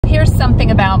here's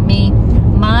something about me.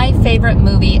 My favorite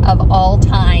movie of all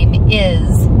time is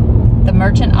the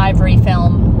Merchant Ivory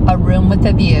film, A Room with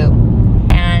a View.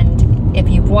 And if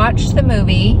you've watched the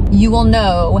movie, you will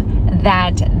know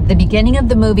that the beginning of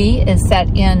the movie is set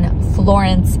in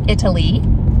Florence, Italy.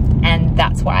 And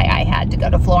that's why I had to go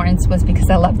to Florence, was because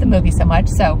I love the movie so much.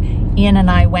 So Ian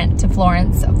and I went to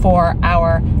Florence for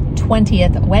our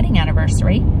 20th wedding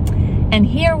anniversary. And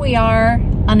here we are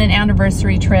on an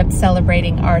anniversary trip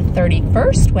celebrating our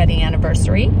 31st wedding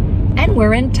anniversary. And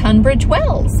we're in Tunbridge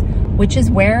Wells, which is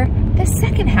where the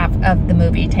second half of the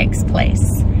movie takes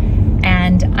place.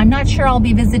 And I'm not sure I'll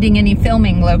be visiting any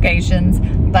filming locations,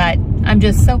 but I'm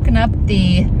just soaking up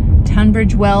the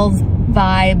Tunbridge Wells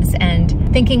vibes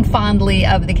and thinking fondly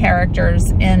of the characters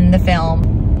in the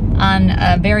film. On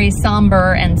a very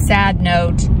somber and sad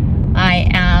note, I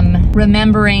am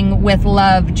remembering with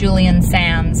love Julian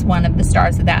Sands, one of the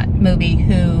stars of that movie,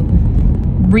 who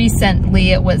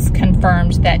recently it was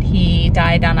confirmed that he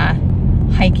died on a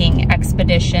hiking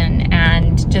expedition,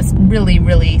 and just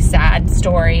really sad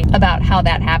story about how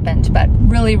that happened, but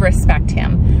really respect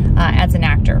him as an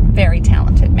actor. Very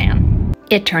talented man.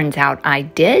 It turns out I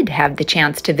did have the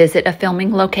chance to visit a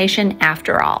filming location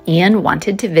after all. Ian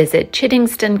wanted to visit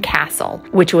Chiddingstone Castle,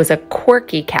 which was a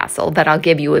quirky castle that I'll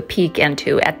give you a peek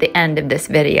into at the end of this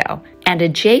video. And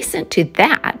adjacent to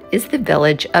that is the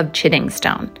village of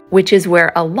Chiddingstone, which is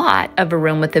where a lot of A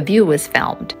Room with a View was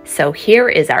filmed. So here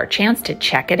is our chance to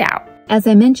check it out. As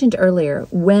I mentioned earlier,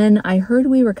 when I heard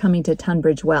we were coming to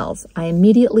Tunbridge Wells, I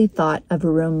immediately thought of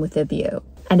A Room with a View.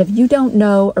 And if you don't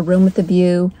know A Room with a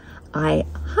View, I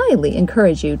highly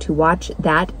encourage you to watch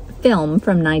that film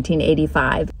from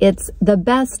 1985. It's the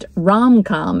best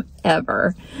rom-com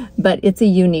ever, but it's a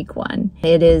unique one.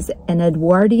 It is an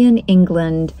Edwardian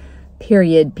England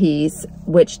period piece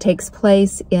which takes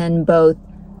place in both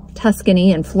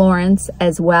Tuscany and Florence,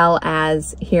 as well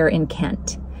as here in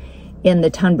Kent, in the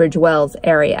Tunbridge Wells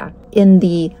area. In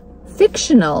the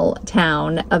fictional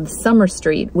town of Summer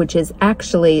Street, which is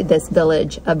actually this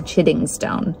village of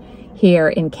Chiddingstone, here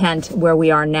in Kent, where we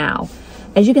are now.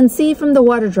 As you can see from the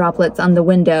water droplets on the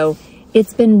window,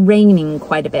 it's been raining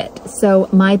quite a bit. So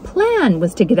my plan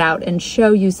was to get out and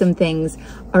show you some things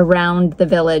around the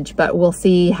village, but we'll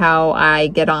see how I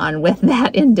get on with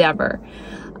that endeavor.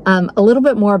 A little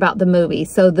bit more about the movie.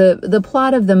 So the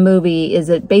plot of the movie is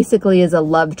it basically is a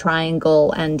love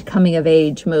triangle and coming of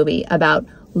age movie about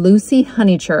Lucy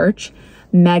Honeychurch,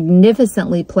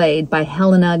 magnificently played by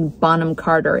Helena Bonham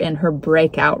Carter in her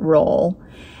breakout role,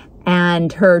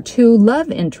 and her two love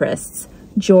interests,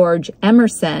 George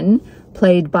Emerson,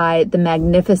 played by the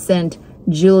magnificent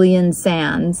Julian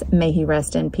Sands, may he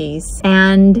rest in peace,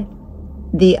 and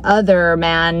the other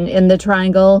man in the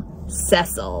triangle,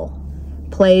 Cecil,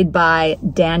 played by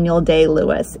Daniel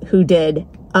Day-Lewis, who did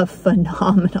a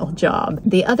phenomenal job.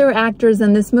 The other actors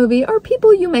in this movie are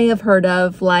people you may have heard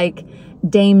of, like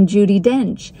Dame Judi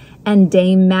Dench and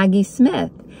Dame Maggie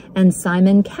Smith and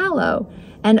Simon Callow,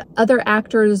 and other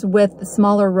actors with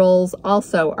smaller roles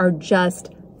also are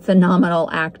just phenomenal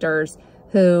actors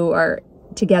who are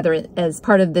together as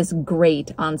part of this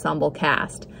great ensemble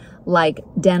cast, like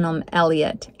Denholm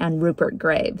Elliott and Rupert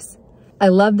Graves. I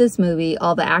love this movie.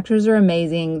 All the actors are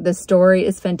amazing. The story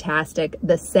is fantastic.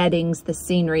 The settings, the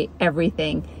scenery,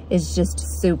 everything is just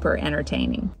super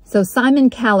entertaining. So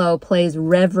Simon Callow plays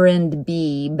Reverend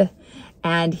Beebe,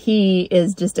 and he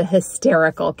is just a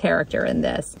hysterical character in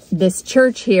this. This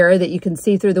church here that you can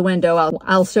see through the window,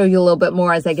 I'll show you a little bit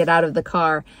more as I get out of the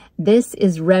car. This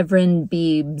is Reverend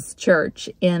Beebe's church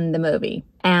in the movie.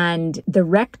 And the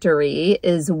rectory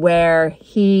is where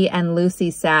he and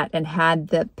Lucy sat and had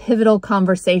the pivotal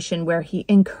conversation where he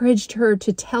encouraged her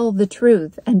to tell the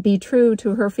truth and be true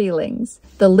to her feelings.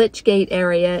 The Lychgate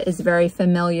area is very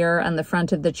familiar on the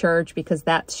front of the church because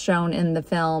that's shown in the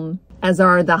film, as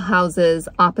are the houses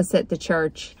opposite the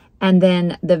church. And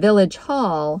then the village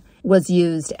hall was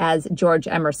used as George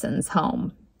Emerson's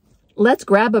home. Let's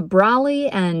grab a brolly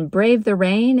and brave the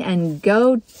rain and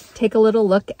go take a little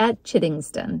look at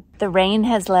Chiddingstone. The rain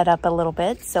has let up a little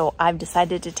bit, so I've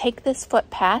decided to take this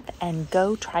footpath and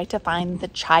go try to find the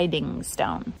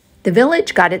Chiddingstone. The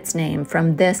village got its name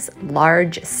from this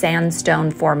large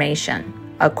sandstone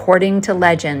formation. According to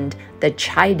legend, the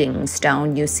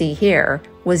Chiddingstone you see here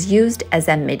was used as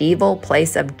a medieval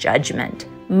place of judgment,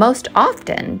 most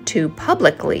often to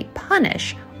publicly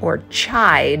punish or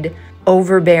chide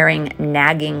overbearing,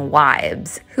 nagging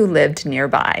wives who lived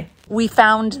nearby. We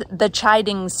found the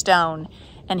Chiddingstone,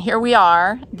 and here we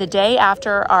are, the day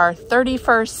after our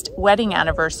 31st wedding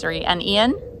anniversary. And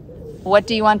Ian, what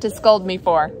do you want to scold me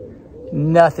for?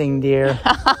 Nothing, dear.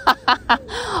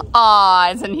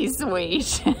 Aw, isn't he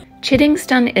sweet?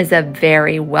 Chiddingstone is a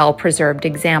very well-preserved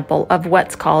example of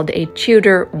what's called a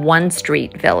Tudor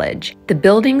one-street village. The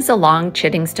buildings along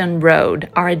Chiddingstone Road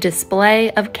are a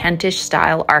display of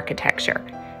Kentish-style architecture,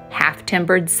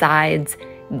 half-timbered sides,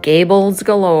 gables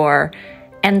galore,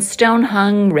 and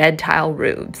stone-hung red-tile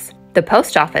roofs. The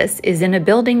post office is in a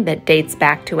building that dates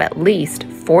back to at least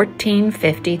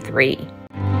 1453.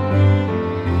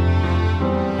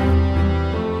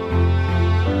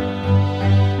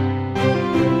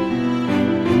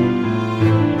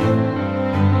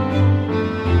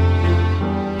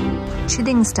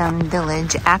 Chiddingstone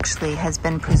Village actually has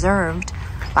been preserved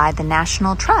by the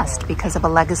National Trust because of a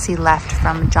legacy left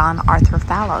from John Arthur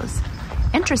Fallows.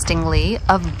 Interestingly,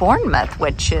 of Bournemouth,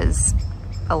 which is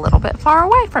a little bit far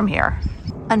away from here.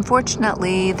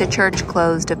 Unfortunately, the church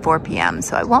closed at 4 p.m.,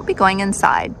 so I won't be going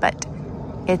inside, but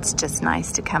it's just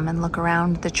nice to come and look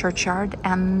around the churchyard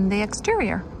and the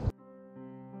exterior.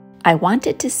 I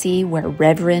wanted to see where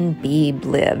Reverend Beebe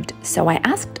lived, so I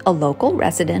asked a local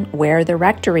resident where the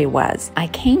rectory was. I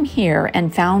came here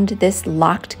and found this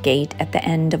locked gate at the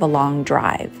end of a long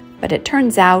drive, but it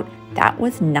turns out that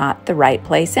was not the right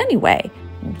place anyway.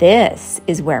 This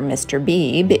is where Mr.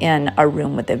 Beebe in A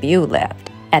Room with a View lived,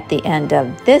 at the end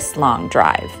of this long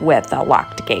drive with a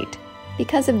locked gate.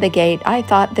 Because of the gate, I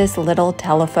thought this little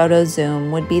telephoto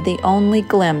zoom would be the only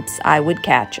glimpse I would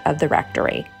catch of the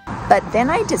rectory. But then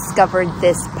I discovered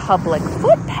this public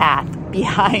footpath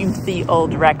behind the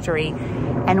old rectory,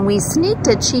 and we sneaked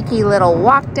a cheeky little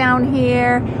walk down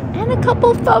here and a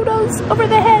couple photos over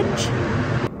the hedge.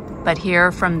 But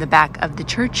here from the back of the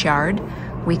churchyard,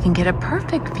 we can get a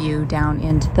perfect view down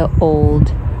into the old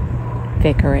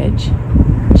vicarage,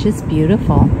 which is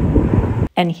beautiful.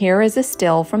 And here is a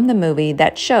still from the movie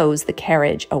that shows the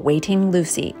carriage awaiting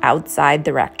Lucy outside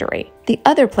the rectory. The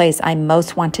other place I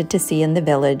most wanted to see in the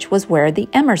village was where the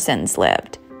Emersons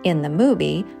lived. In the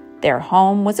movie, their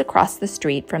home was across the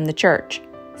street from the church.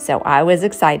 So I was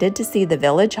excited to see the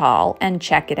village hall and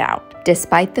check it out.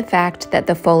 Despite the fact that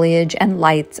the foliage and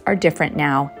lights are different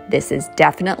now, this is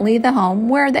definitely the home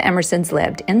where the Emersons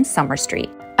lived in Summer Street.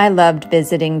 I loved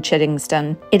visiting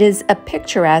Chiddingstone. It is a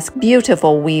picturesque,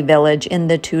 beautiful wee village in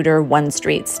the Tudor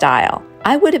one-street style.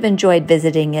 I would have enjoyed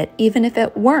visiting it even if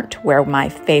it weren't where my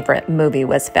favorite movie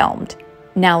was filmed.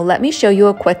 Now let me show you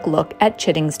a quick look at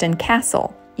Chiddingstone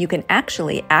Castle. You can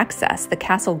actually access the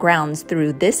castle grounds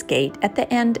through this gate at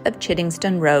the end of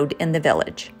Chiddingstone Road in the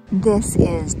village. This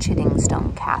is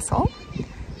Chiddingstone Castle.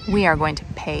 We are going to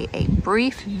pay a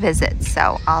brief visit,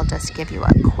 so I'll just give you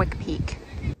a quick peek.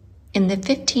 In the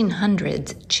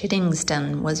 1500s,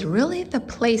 Chiddingstone was really the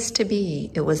place to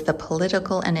be. It was the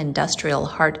political and industrial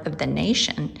heart of the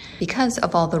nation because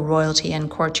of all the royalty and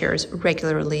courtiers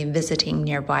regularly visiting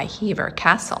nearby Hever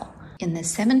Castle. In the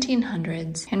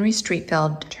 1700s, Henry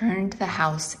Streatfeild turned the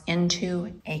house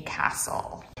into a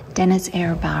castle. Dennis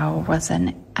Eyrebauer was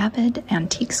an avid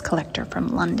antiques collector from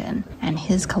London, and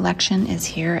his collection is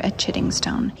here at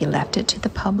Chiddingstone. He left it to the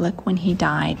public when he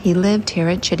died. He lived here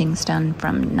at Chiddingstone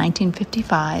from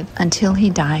 1955 until he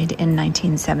died in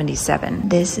 1977.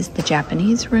 This is the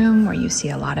Japanese room where you see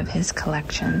a lot of his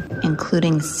collection,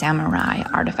 including samurai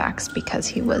artifacts because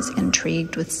he was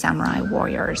intrigued with samurai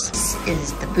warriors. This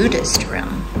is the Buddhist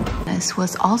room. This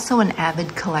was also an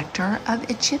avid collector of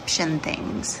Egyptian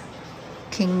things.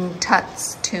 King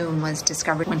Tut's tomb was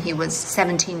discovered when he was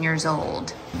 17 years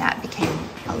old. That became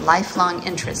a lifelong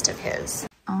interest of his.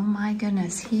 Oh my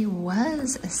goodness, he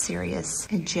was a serious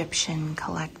Egyptian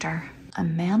collector. A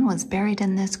man was buried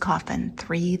in this coffin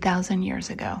 3,000 years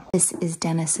ago. This is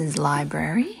Dennis's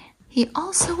library. He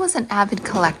also was an avid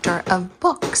collector of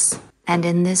books. And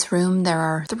in this room, there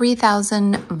are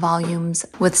 3,000 volumes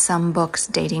with some books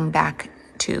dating back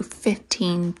to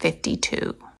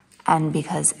 1552. And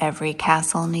because every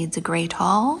castle needs a great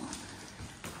hall,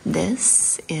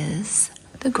 this is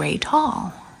the Great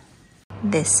Hall.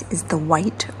 This is the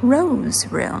White Rose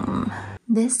Room.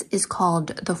 This is called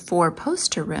the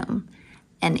Four-Poster Room,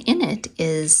 and in it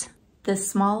is the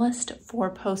smallest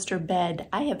four-poster bed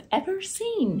I have ever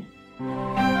seen.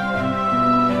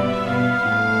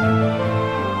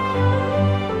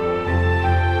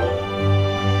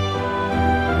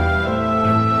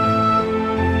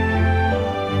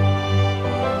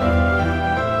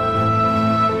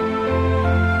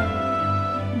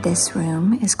 This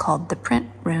room is called the Print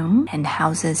Room and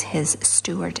houses his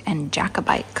Stuart and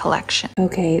Jacobite collection.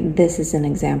 Okay, this is an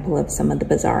example of some of the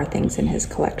bizarre things in his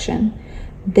collection.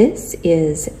 This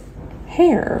is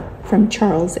hair from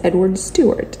Charles Edward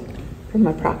Stuart from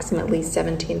approximately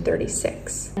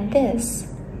 1736. And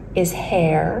this is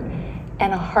hair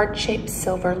and a heart-shaped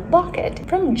silver locket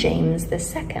from James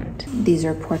II. These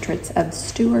are portraits of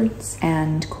Stuarts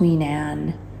and Queen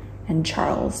Anne and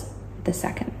Charles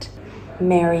II.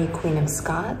 Mary, Queen of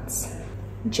Scots,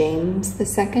 James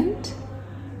II,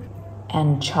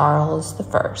 and Charles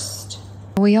I.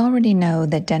 We already know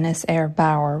that Dennis Eyre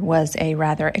Bauer was a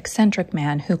rather eccentric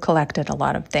man who collected a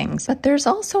lot of things, but there's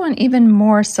also an even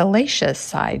more salacious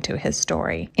side to his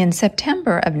story. In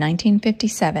September of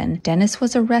 1957, Dennis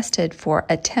was arrested for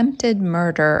attempted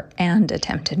murder and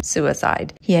attempted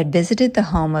suicide. He had visited the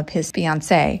home of his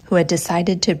fiancée, who had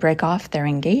decided to break off their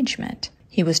engagement.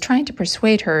 He was trying to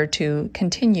persuade her to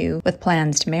continue with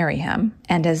plans to marry him,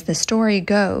 and as the story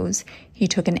goes, he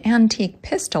took an antique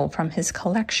pistol from his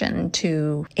collection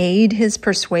to aid his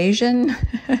persuasion.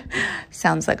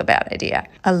 Sounds like a bad idea.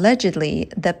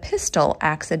 Allegedly, the pistol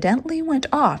accidentally went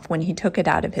off when he took it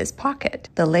out of his pocket.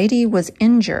 The lady was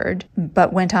injured,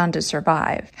 but went on to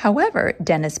survive. However,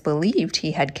 Dennis believed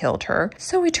he had killed her,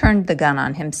 so he turned the gun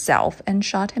on himself and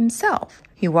shot himself.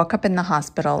 He woke up in the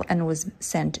hospital and was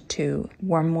sent to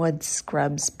Wormwood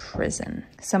Scrubs prison.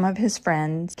 Some of his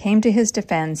friends came to his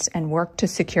defense and worked to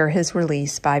secure his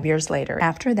release 5 years later.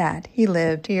 After that, he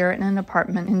lived here in an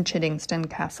apartment in Chiddingstone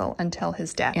Castle until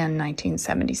his death in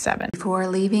 1977. Before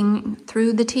leaving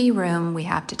through the tea room, we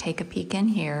have to take a peek in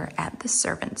here at the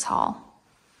servants' hall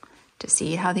to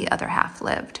see how the other half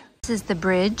lived. This is the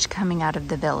bridge coming out of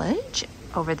the village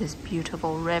over this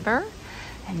beautiful river,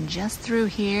 and just through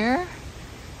here,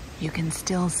 you can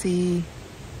still see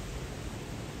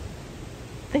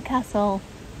the castle.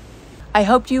 I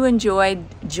hope you enjoyed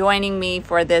joining me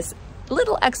for this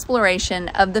little exploration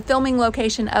of the filming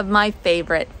location of my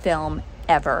favorite film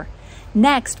ever.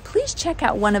 Next, please check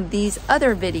out one of these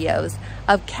other videos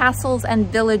of castles and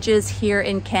villages here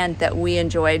in Kent that we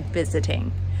enjoyed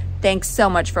visiting. Thanks so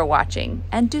much for watching,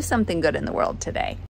 and do something good in the world today.